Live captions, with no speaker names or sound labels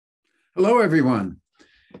Hello, everyone.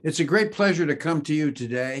 It's a great pleasure to come to you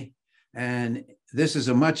today. And this is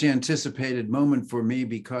a much anticipated moment for me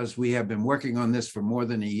because we have been working on this for more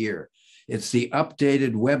than a year. It's the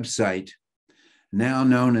updated website, now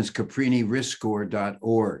known as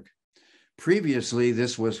CapriniRiskScore.org. Previously,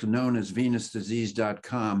 this was known as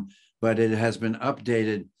VenusDisease.com, but it has been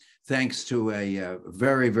updated thanks to a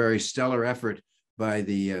very, very stellar effort by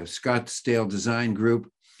the Scottsdale Design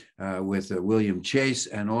Group with William Chase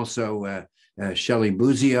and also Shelley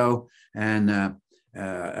Buzio, and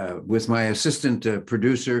with my assistant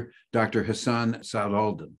producer, Dr. Hassan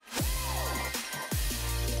Saadalden.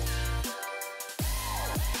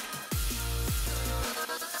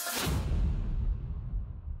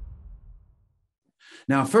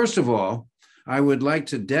 Now, first of all, I would like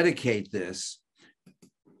to dedicate this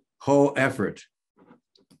whole effort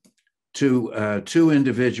to two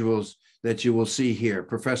individuals that you will see here.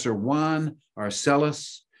 Professor Juan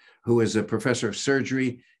Arcelas, who is a professor of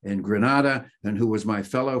surgery in Granada and who was my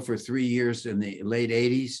fellow for 3 years in the late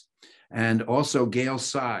 80s, and also Gail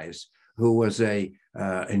Size, who was a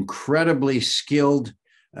incredibly skilled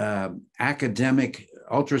academic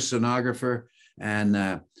ultrasonographer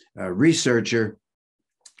and researcher.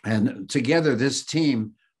 And together, this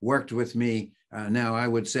team worked with me. Now, I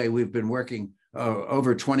would say we've been working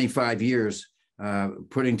over 25 years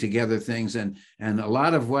putting together things. And a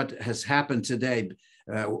lot of what has happened today,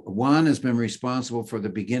 Juan has been responsible for the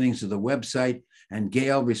beginnings of the website, and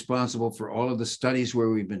Gail responsible for all of the studies where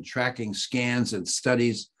we've been tracking scans and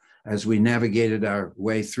studies as we navigated our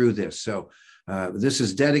way through this. So this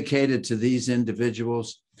is dedicated to these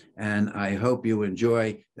individuals, and I hope you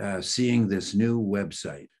enjoy seeing this new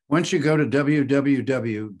website. Once you go to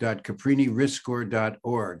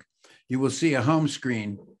www.CapriniRiskScore.org, you will see a home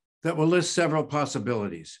screen that will list several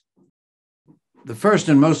possibilities. The first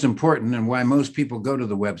and most important, and why most people go to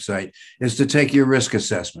the website, is to take your risk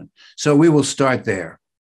assessment. So we will start there.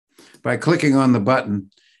 By clicking on the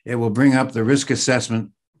button, it will bring up the risk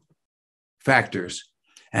assessment factors.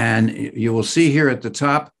 And you will see here at the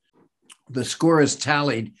top, the score is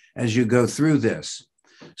tallied as you go through this.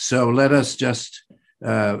 So let us just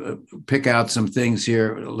pick out some things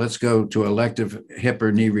here. Let's go to elective hip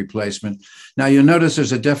or knee replacement. Now you'll notice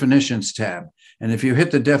there's a definitions tab. And if you hit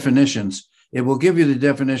the definitions, it will give you the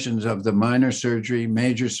definitions of the minor surgery,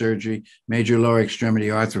 major lower extremity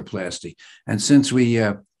arthroplasty. And since we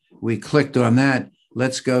clicked on that,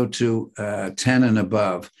 let's go to 10 and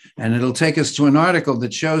above. And it'll take us to an article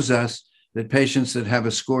that shows us that patients that have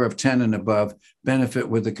a score of 10 and above benefit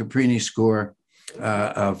with the Caprini score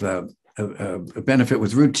benefit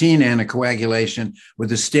with routine anticoagulation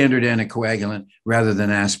with a standard anticoagulant rather than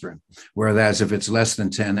aspirin, whereas if it's less than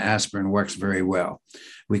 10, aspirin works very well.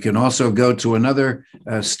 We can also go to another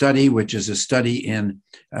study, which is a study in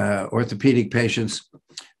orthopedic patients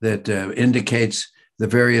that indicates the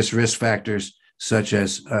various risk factors such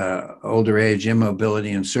as older age,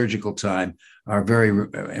 immobility, and surgical time are very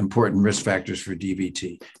important risk factors for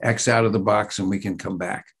DVT. X out of the box and we can come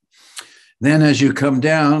back. Then as you come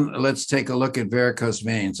down, let's take a look at varicose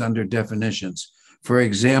veins under definitions. For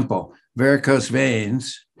example, varicose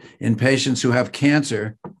veins in patients who have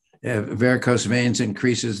cancer, varicose veins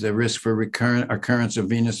increases the risk for recurrent occurrence of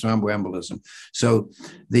venous thromboembolism. So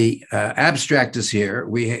the abstract is here.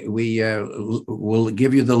 We will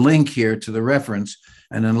give you the link here to the reference.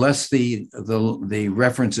 And unless the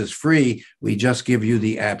reference is free, we just give you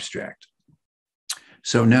the abstract.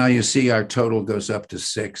 So now you see our total goes up to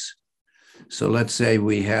 6. So let's say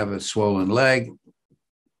we have a swollen leg.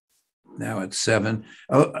 Now it's 7.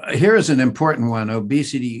 Oh, here is an important one,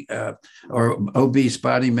 obesity or obese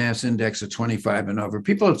body mass index of 25 and over.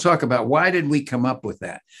 People talk about why did we come up with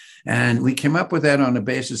that? And we came up with that on the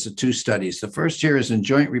basis of 2 studies. The first here is in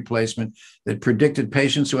joint replacement that predicted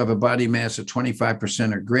patients who have a body mass of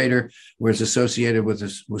 25% or greater was associated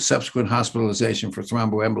with subsequent hospitalization for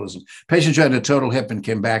thromboembolism. Patients who had a total hip and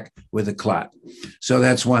came back with a clot. So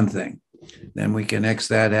that's one thing. Then we can X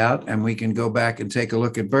that out and we can go back and take a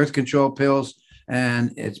look at birth control pills.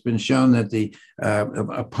 And it's been shown that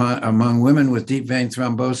among women with deep vein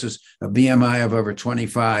thrombosis, a BMI of over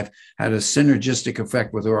 25 had a synergistic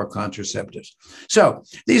effect with oral contraceptives. So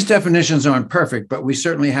these definitions aren't perfect, but we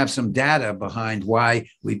certainly have some data behind why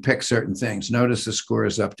we pick certain things. Notice the score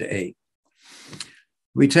is up to 8.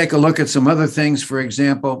 We take a look at some other things. For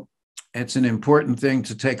example, it's an important thing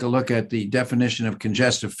to take a look at the definition of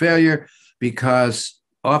congestive failure because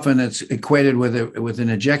often it's equated with an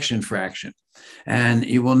ejection fraction. And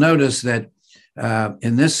you will notice that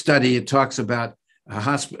in this study, it talks about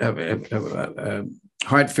heart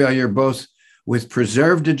failure both with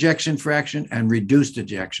preserved ejection fraction and reduced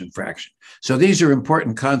ejection fraction. So these are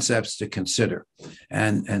important concepts to consider.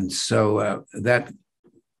 And so that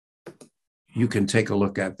you can take a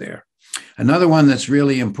look at there. Another one that's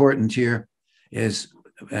really important here is,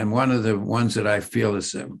 and one of the ones that I feel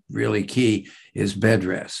is really key, is bed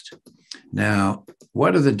rest. Now,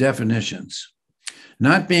 what are the definitions?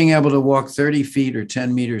 Not being able to walk 30 feet or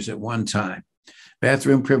 10 meters at one time.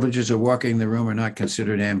 Bathroom privileges or walking the room are not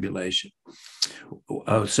considered ambulation.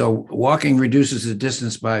 So walking reduces the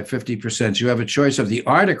distance by 50%. You have a choice of the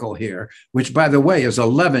article here, which, by the way, is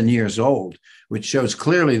 11 years old, which shows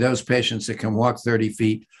clearly those patients that can walk 30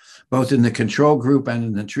 feet, both in the control group and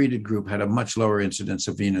in the treated group, had a much lower incidence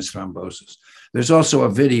of venous thrombosis. There's also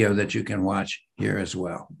a video that you can watch here as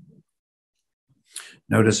well.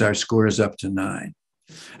 Notice our score is up to 9.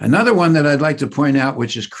 Another one that I'd like to point out,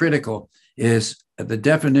 which is critical, is the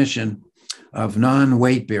definition of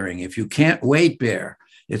non-weight bearing. If you can't weight bear,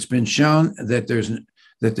 it's been shown that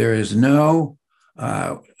there is no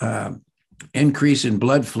increase in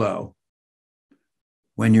blood flow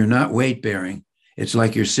when you're not weight bearing. It's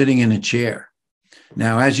like you're sitting in a chair.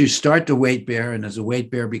 Now, as you start to weight bear, and as the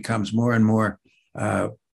weight bear becomes more and more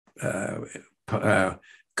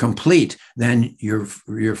complete, then your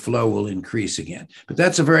flow will increase again. But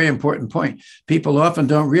that's a very important point. People often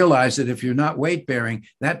don't realize that if you're not weight bearing,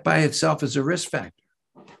 that by itself is a risk factor.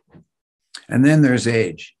 And then there's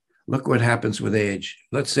age. Look what happens with age.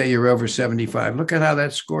 Let's say you're over 75. Look at how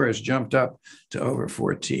that score has jumped up to over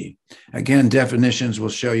 14. Again, definitions will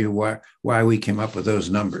show you why we came up with those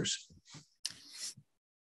numbers.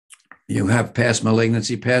 You have past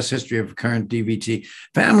malignancy, past history of current DVT.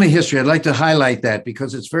 Family history, I'd like to highlight that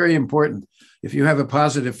because it's very important. If you have a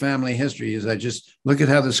positive family history, as I just look at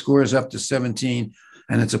how the score is up to 17,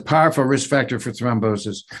 and it's a powerful risk factor for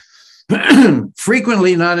thrombosis,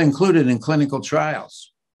 frequently not included in clinical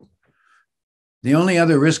trials. The only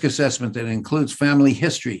other risk assessment that includes family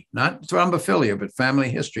history, not thrombophilia, but family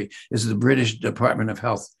history, is the British Department of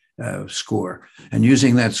Health score. And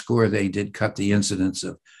using that score, they did cut the incidence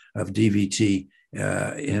of DVT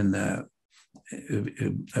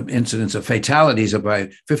incidence of fatalities by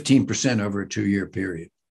 15% over a 2-year period.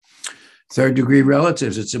 Third-degree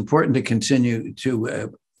relatives, it's important to continue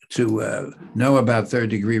to know about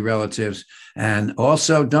third-degree relatives. And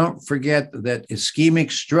also don't forget that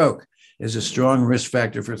ischemic stroke is a strong risk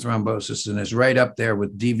factor for thrombosis and is right up there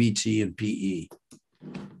with DVT and PE.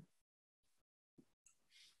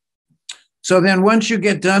 So then once you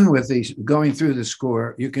get done with going through the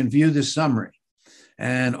score, you can view the summary.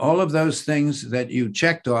 And all of those things that you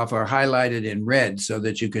checked off are highlighted in red so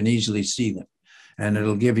that you can easily see them. And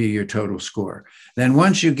it'll give you your total score. Then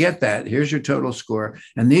once you get that, here's your total score.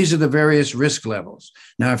 And these are the various risk levels.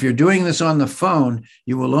 Now, if you're doing this on the phone,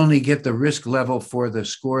 you will only get the risk level for the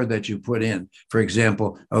score that you put in. For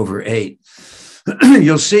example, over 8.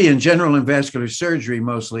 You'll see in general and vascular surgery,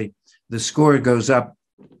 mostly, the score goes up.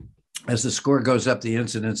 As the score goes up, the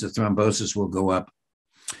incidence of thrombosis will go up.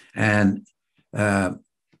 And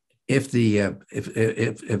if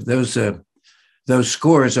those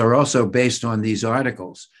scores are also based on these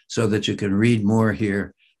articles, so that you can read more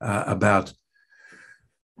here about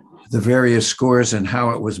the various scores and how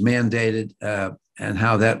it was mandated and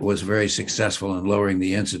how that was very successful in lowering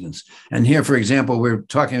the incidence. And here, for example, we're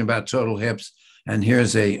talking about total hips, and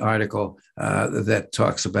here's an article that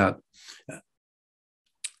talks about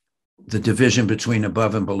the division between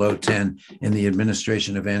above and below 10 in the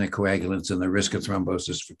administration of anticoagulants and the risk of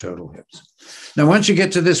thrombosis for total hips. Now, once you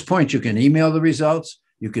get to this point, you can email the results,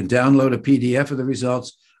 you can download a PDF of the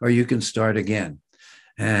results, or you can start again.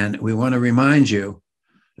 And we want to remind you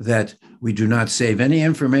that we do not save any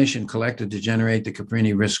information collected to generate the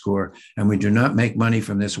Caprini Risk Score, and we do not make money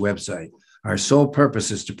from this website. Our sole purpose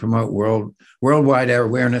is to promote worldwide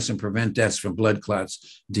awareness and prevent deaths from blood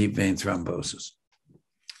clots, deep vein thrombosis.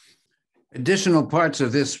 Additional parts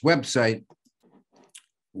of this website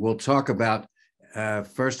will talk about,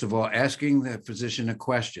 first of all, asking the physician a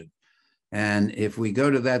question. And if we go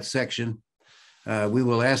to that section, we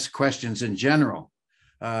will ask questions in general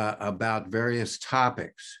about various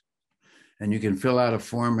topics. And you can fill out a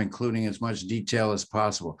form, including as much detail as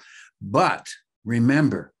possible. But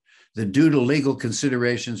remember, due to legal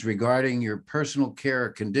considerations regarding your personal care or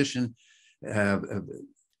condition,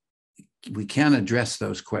 we can address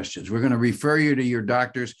those questions. We're going to refer you to your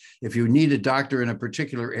doctors. If you need a doctor in a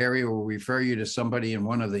particular area, we'll refer you to somebody in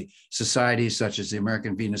one of the societies, such as the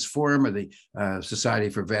American Venous Forum or the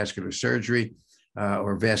Society for Vascular Surgery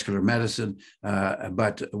or Vascular Medicine,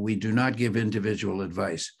 but we do not give individual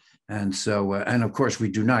advice. And so, and of course, we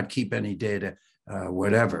do not keep any data,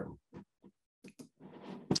 whatever.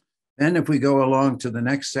 Then if we go along to the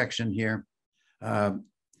next section here,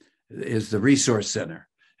 is the Resource Center.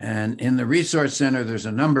 And in the Resource Center, there's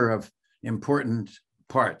a number of important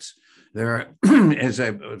parts. There is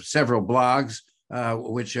several blogs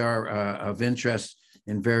which are of interest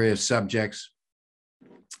in various subjects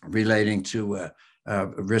relating to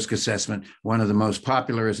risk assessment. One of the most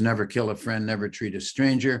popular is Never Kill a Friend, Never Treat a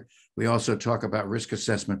Stranger. We also talk about risk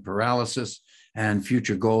assessment paralysis and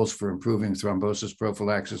future goals for improving thrombosis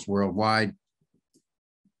prophylaxis worldwide.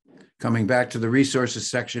 Coming back to the resources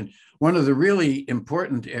section, one of the really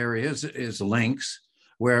important areas is links,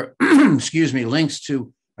 where, excuse me, links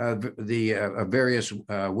to the various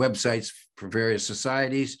websites for various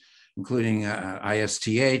societies, including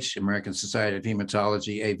ISTH, American Society of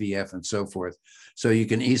Hematology, AVF, and so forth. So you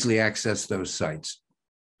can easily access those sites.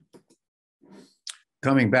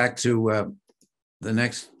 Coming back to the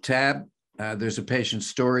next tab, there's a patient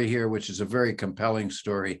story here, which is a very compelling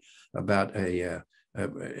story about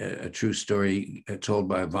a true story told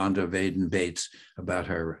by Vonda Vaden Bates about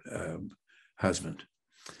her husband.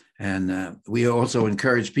 And we also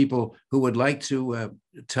encourage people who would like to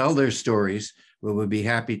tell their stories. We would be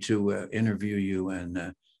happy to interview you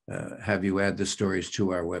and have you add the stories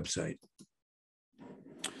to our website.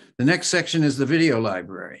 The next section is the video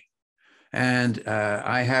library. And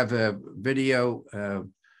I have a video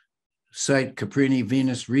site, Caprini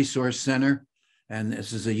Venous Resource Center. And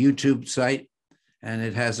this is a YouTube site. And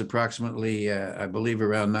it has approximately, I believe,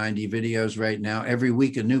 around 90 videos right now. Every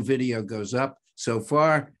week, a new video goes up so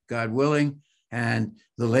far, God willing. And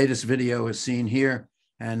the latest video is seen here.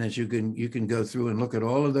 And as you can go through and look at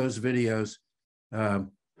all of those videos,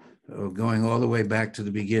 going all the way back to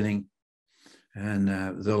the beginning. And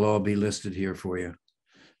they'll all be listed here for you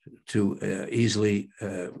to easily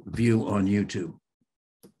view on YouTube.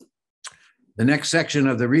 The next section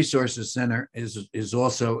of the Resources Center is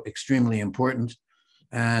also extremely important.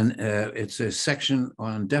 And it's a section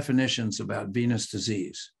on definitions about venous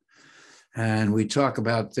disease. And we talk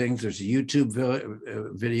about things. There's a YouTube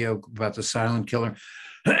video about the silent killer,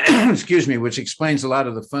 excuse me, which explains a lot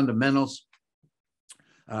of the fundamentals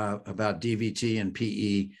about DVT and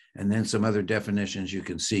PE, and then some other definitions you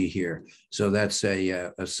can see here. So that's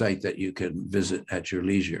a site that you can visit at your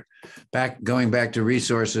leisure. Going back to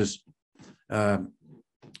resources, a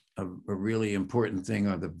really important thing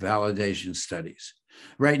are the validation studies.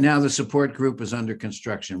 Right now, the support group is under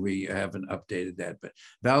construction. We haven't updated that, but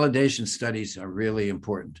validation studies are really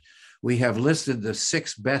important. We have listed the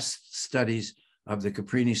 6 best studies of the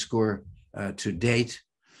Caprini Score to date,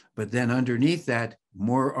 but then underneath that,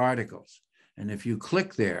 more articles. And if you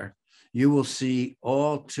click there, you will see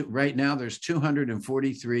right now there's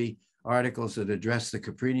 243 articles that address the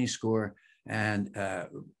Caprini Score, and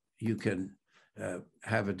you can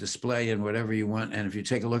have a display in whatever you want. And if you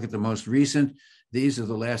take a look at the most recent, these are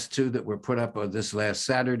the last 2 that were put up on this last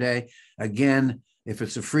Saturday. Again, if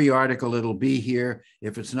it's a free article, it'll be here.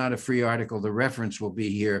 If it's not a free article, the reference will be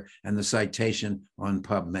here and the citation on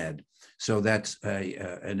PubMed. So that's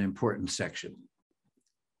an important section.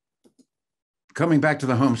 Coming back to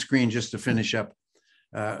the home screen, just to finish up,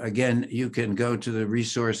 again, you can go to the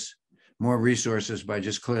more resources by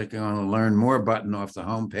just clicking on the Learn More button off the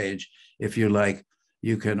home page if you like.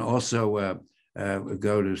 You can also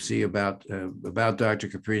go to see about Dr.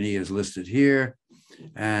 Caprini is listed here.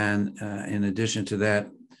 And in addition to that,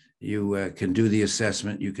 you can do the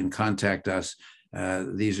assessment. You can contact us.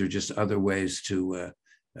 These are just other ways to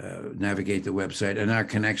navigate the website, and our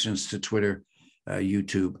connections to Twitter,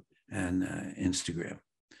 YouTube, and Instagram.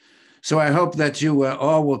 So I hope that you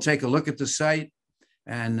all will take a look at the site.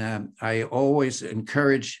 And I always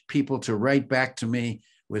encourage people to write back to me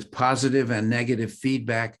with positive and negative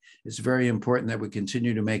feedback. It's very important that we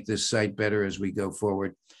continue to make this site better as we go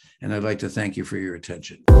forward. And I'd like to thank you for your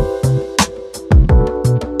attention.